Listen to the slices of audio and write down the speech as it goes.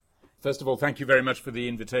First of all, thank you very much for the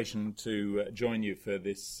invitation to join you for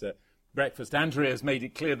this breakfast. Andrea has made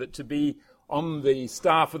it clear that to be on the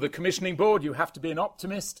staff of the commissioning board, you have to be an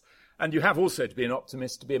optimist, and you have also to be an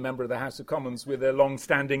optimist to be a member of the House of Commons with a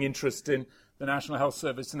long-standing interest in the National Health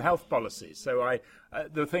Service and health policy. So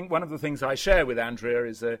one of the things I share with Andrea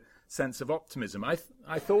is a sense of optimism. I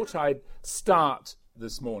thought I'd start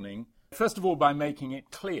this morning, first of all, by making it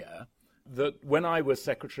clear that when I was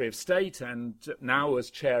Secretary of State and now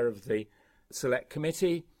as Chair of the Select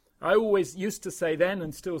Committee, I always used to say then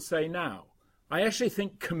and still say now, I actually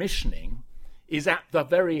think commissioning is at the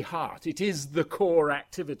very heart. It is the core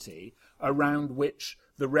activity around which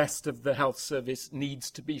the rest of the health service needs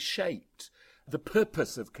to be shaped. The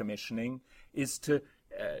purpose of commissioning is to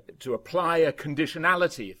apply a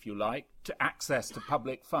conditionality, if you like, to access to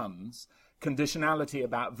public funds, conditionality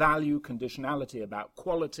about value, conditionality about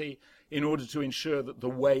quality, in order to ensure that the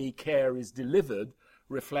way care is delivered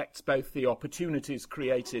reflects both the opportunities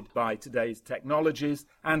created by today's technologies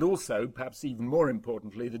and also, perhaps even more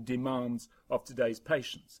importantly, the demands of today's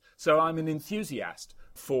patients. So I'm an enthusiast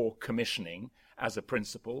for commissioning as a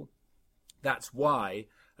principle. That's why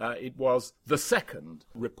it was the second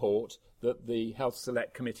report that the Health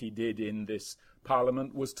Select Committee did in this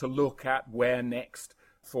Parliament, was to look at where next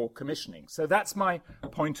for commissioning. So that's my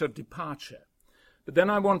point of departure. But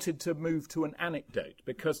then I wanted to move to an anecdote,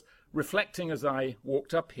 because reflecting as I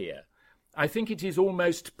walked up here, I think it is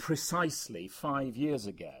almost precisely 5 years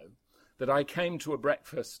ago that I came to a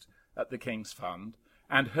breakfast at the King's Fund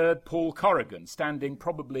and heard Paul Corrigan, standing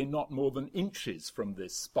probably not more than inches from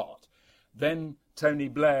this spot, then Tony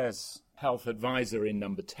Blair's health advisor in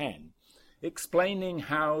number 10, explaining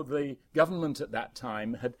how the government at that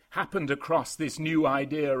time had happened across this new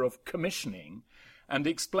idea of commissioning, and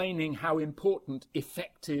explaining how important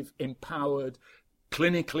effective, empowered,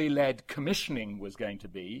 clinically led commissioning was going to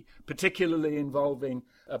be, particularly involving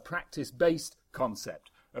a practice-based concept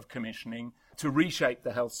of commissioning to reshape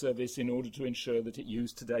the health service in order to ensure that it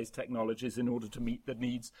used today's technologies in order to meet the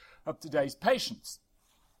needs of today's patients.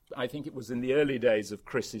 I think it was in the early days of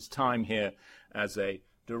Chris's time here as a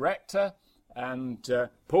director, and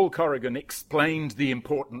Paul Corrigan explained the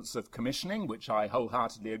importance of commissioning, which I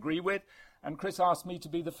wholeheartedly agree with. And Chris asked me to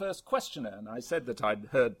be the first questioner, and I said that I'd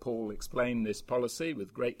heard Paul explain this policy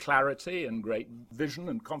with great clarity and great vision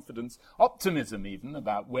and confidence, optimism even,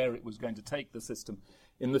 about where it was going to take the system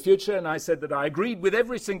in the future. And I said that I agreed with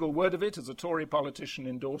every single word of it as a Tory politician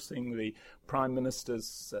endorsing the Prime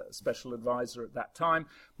Minister's special advisor at that time.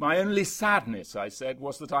 My only sadness, I said,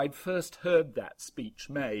 was that I'd first heard that speech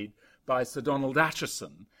made by Sir Donald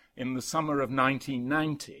Acheson in the summer of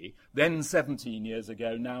 1990, then 17 years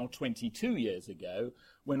ago, now 22 years ago,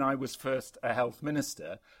 when I was first a health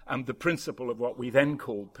minister, and the principle of what we then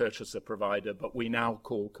called purchaser-provider, but we now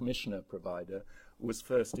call commissioner-provider, was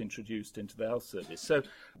first introduced into the health service. So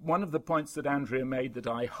one of the points that Andrea made that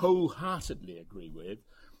I wholeheartedly agree with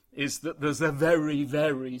is that there's a very,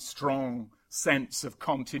 very strong sense of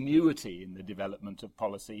continuity in the development of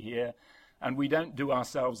policy here, and we don't do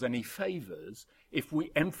ourselves any favours if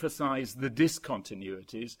we emphasise the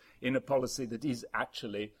discontinuities in a policy that is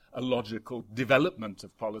actually a logical development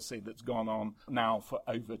of policy that's gone on now for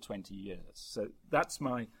over 20 years. So that's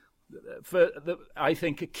I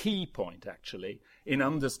think, a key point, actually, in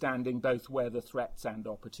understanding both where the threats and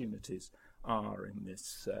opportunities are in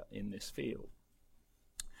this field.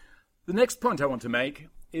 The next point I want to make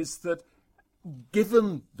is that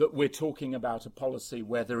given that we're talking about a policy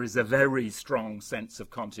where there is a very strong sense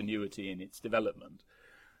of continuity in its development,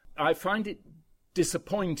 I find it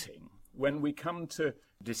disappointing when we come to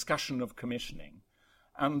discussion of commissioning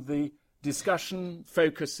and the discussion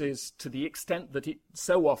focuses, to the extent that it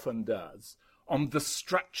so often does, on the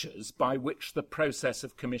structures by which the process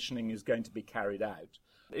of commissioning is going to be carried out.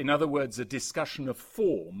 In other words, a discussion of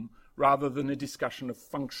form rather than a discussion of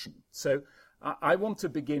function. So I want to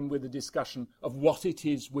begin with a discussion of what it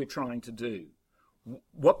is we're trying to do.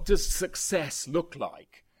 What does success look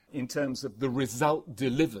like in terms of the result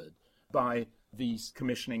delivered by these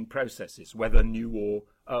commissioning processes, whether new or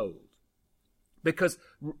old? Because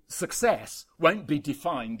success won't be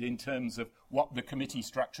defined in terms of what the committee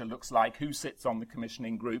structure looks like, who sits on the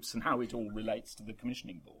commissioning groups, and how it all relates to the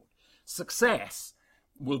commissioning board. Success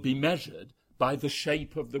will be measured by the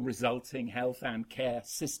shape of the resulting health and care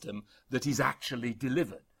system that is actually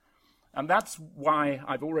delivered. And that's why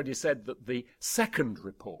I've already said that the second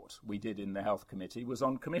report we did in the Health Committee was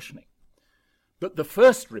on commissioning. But the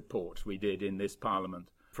first report we did in this Parliament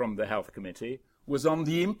from the Health Committee was on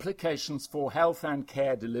the implications for health and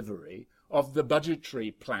care delivery of the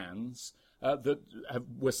budgetary plans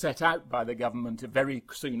were set out by the government very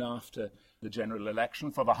soon after the general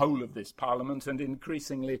election for the whole of this Parliament, and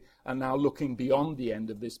increasingly are now looking beyond the end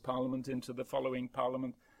of this Parliament into the following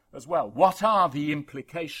Parliament as well. What are the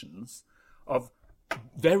implications of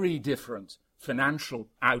very different financial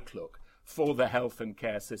outlook for the health and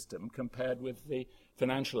care system compared with the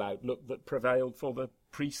financial outlook that prevailed for the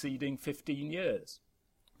preceding 15 years?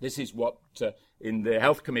 This is what, in the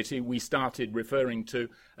Health Committee, we started referring to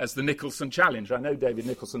as the Nicholson Challenge. I know David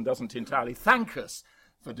Nicholson doesn't entirely thank us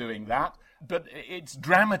for doing that, but it's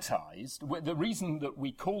dramatised. The reason that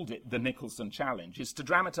we called it the Nicholson Challenge is to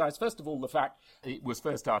dramatise, first of all, the fact it was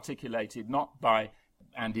first articulated not by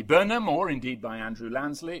Andy Burnham or indeed by Andrew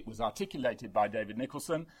Lansley. It was articulated by David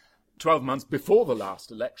Nicholson 12 months before the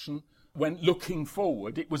last election, when looking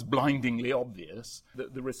forward, it was blindingly obvious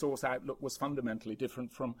that the resource outlook was fundamentally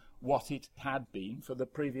different from what it had been for the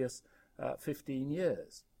previous 15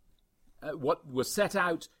 years. What was set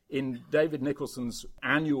out in David Nicholson's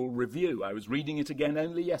annual review, I was reading it again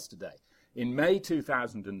only yesterday, in May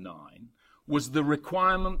 2009, was the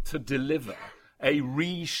requirement to deliver a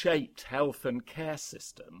reshaped health and care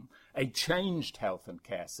system, a changed health and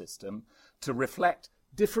care system to reflect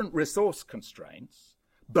different resource constraints,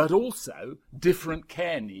 but also different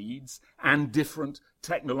care needs and different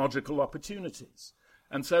technological opportunities.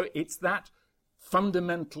 And so it's that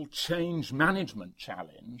fundamental change management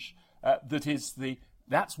challenge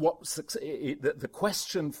that's what the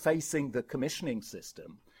question facing the commissioning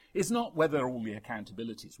system is not whether all the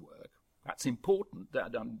accountabilities work. That's important. I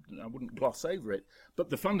wouldn't gloss over it. But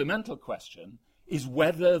the fundamental question is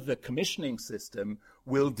whether the commissioning system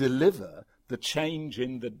will deliver the change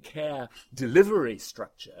in the care delivery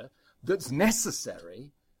structure that's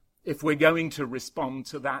necessary if we're going to respond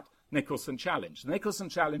to that Nicholson Challenge. The Nicholson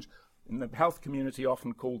Challenge, in the health community,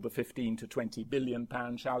 often called the 15 to 20 billion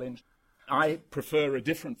pound challenge. I prefer a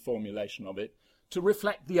different formulation of it to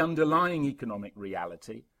reflect the underlying economic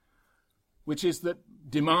reality, which is that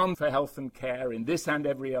demand for health and care in this and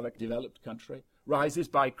every other developed country rises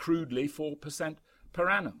by crudely 4% per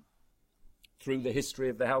annum. Through the history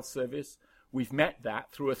of the health service, we've met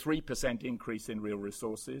that through a 3% increase in real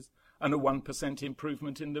resources and a 1%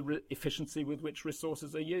 improvement in the efficiency with which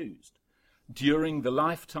resources are used. During the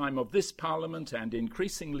lifetime of this Parliament, and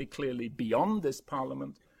increasingly clearly beyond this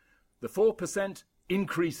Parliament, the 4%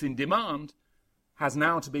 increase in demand has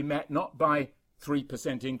now to be met not by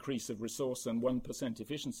 3% increase of resource and 1%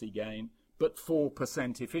 efficiency gain, but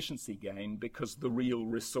 4% efficiency gain, because the real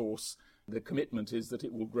resource, the commitment is that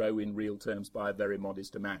it will grow in real terms by a very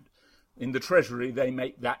modest amount. In the Treasury, they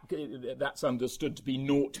make that's understood to be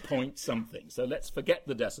 0 point something. So let's forget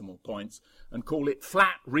the decimal points and call it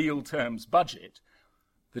flat real terms budget.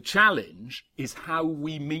 The challenge is how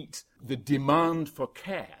we meet the demand for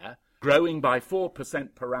care growing by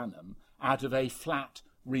 4% per annum out of a flat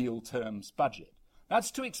real terms budget.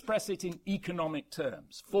 That's to express it in economic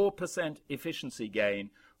terms. 4% efficiency gain,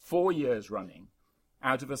 4 years running,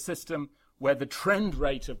 out of a system where the trend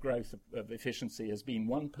rate of growth of efficiency has been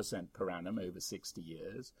 1% per annum over 60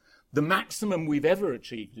 years. The maximum we've ever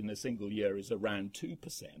achieved in a single year is around 2%.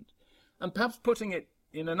 And perhaps putting it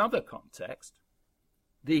in another context,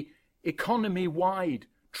 the economy-wide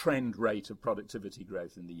trend rate of productivity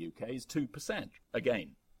growth in the UK is 2%,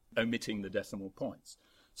 again, omitting the decimal points.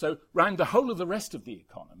 So round the whole of the rest of the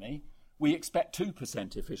economy, we expect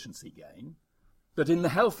 2% efficiency gain. But in the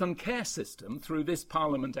health and care system, through this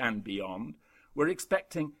Parliament and beyond, we're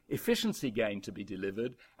expecting efficiency gain to be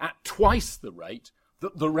delivered at twice the rate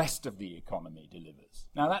that the rest of the economy delivers.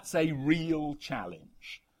 Now, that's a real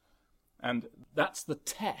challenge. And that's the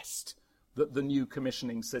test that the new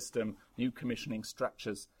commissioning system, new commissioning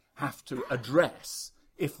structures have to address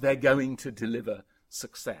if they're going to deliver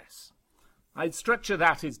success. I'd structure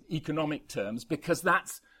that in economic terms because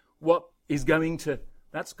that's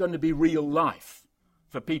going to be real life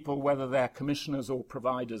for people, whether they're commissioners or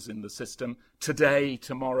providers in the system, today,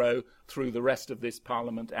 tomorrow, through the rest of this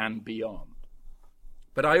Parliament and beyond.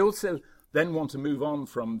 But I also then want to move on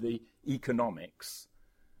from the economics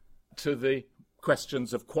to the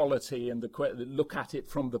questions of quality and look at it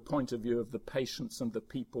from the point of view of the patients and the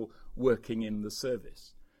people working in the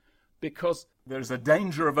service. Because there's a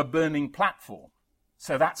danger of a burning platform.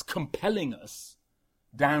 So that's compelling us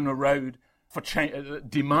down a road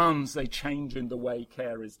demands a change in the way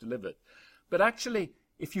care is delivered. But actually,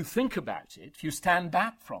 if you think about it, if you stand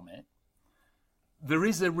back from it, there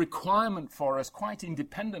is a requirement for us, quite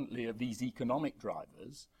independently of these economic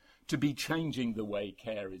drivers, to be changing the way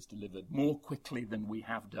care is delivered more quickly than we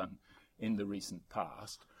have done in the recent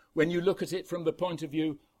past. When you look at it from the point of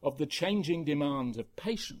view of the changing demand of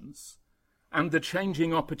patients and the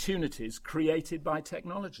changing opportunities created by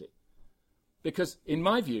technology. Because, in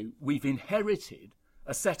my view, we've inherited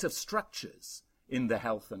a set of structures in the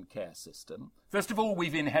health and care system. First of all,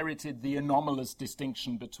 we've inherited the anomalous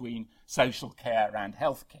distinction between social care and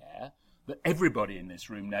health care that everybody in this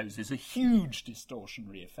room knows is a huge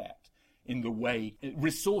distortionary effect in the way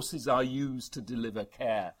resources are used to deliver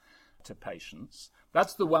care to patients.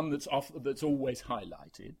 That's the one that's always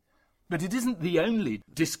highlighted. But it isn't the only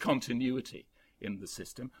discontinuity in the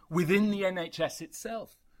system. Within the NHS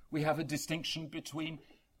itself, we have a distinction between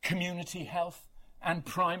community health and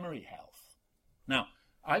primary health. Now,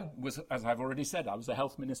 as I've already said, I was a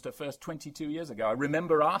health minister first 22 years ago. I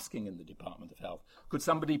remember asking in the Department of Health, could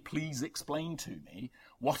somebody please explain to me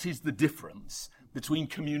what is the difference between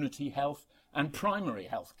community health and primary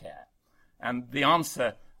health care? And the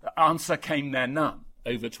answer came there none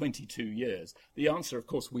over 22 years. The answer, of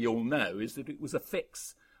course, we all know, is that it was a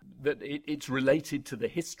fix, that it's related to the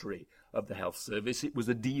history of the health service. It was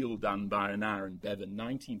a deal done by Aaron Bevan,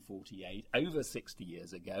 1948, over 60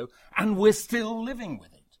 years ago, and we're still living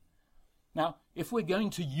with it. Now, if we're going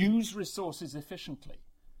to use resources efficiently,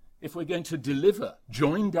 if we're going to deliver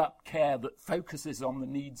joined-up care that focuses on the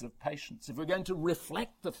needs of patients, if we're going to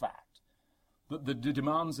reflect the fact that the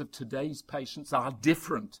demands of today's patients are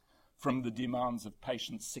different from the demands of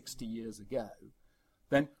patients 60 years ago,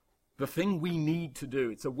 then the thing we need to do,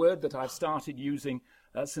 it's a word that I've started using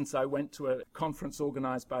since I went to a conference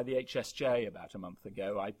organised by the HSJ about a month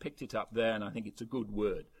ago. I picked it up there and I think it's a good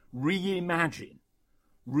word. Reimagine.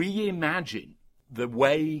 Reimagine the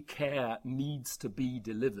way care needs to be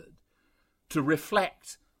delivered to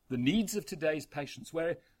reflect the needs of today's patients,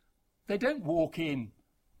 where they don't walk in,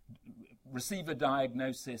 receive a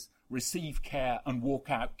diagnosis, receive care and walk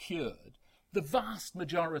out cured. The vast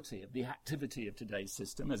majority of the activity of today's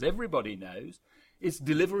system, as everybody knows, is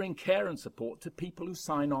delivering care and support to people who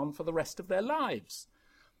sign on for the rest of their lives.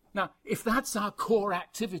 Now, if that's our core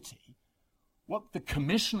activity, what the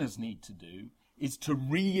commissioners need to do is to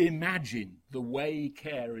reimagine the way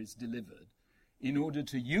care is delivered in order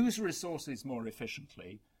to use resources more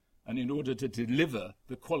efficiently and in order to deliver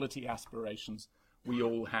the quality aspirations we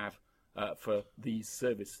all have for these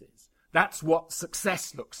services. That's what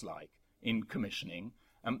success looks like in commissioning.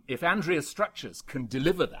 If Andrea's structures can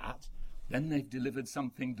deliver that, then they've delivered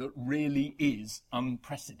something that really is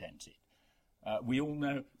unprecedented. We all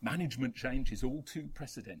know management change is all too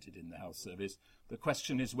precedented in the health service. The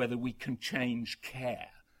question is whether we can change care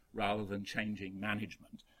rather than changing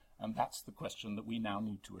management. And that's the question that we now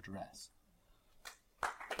need to address.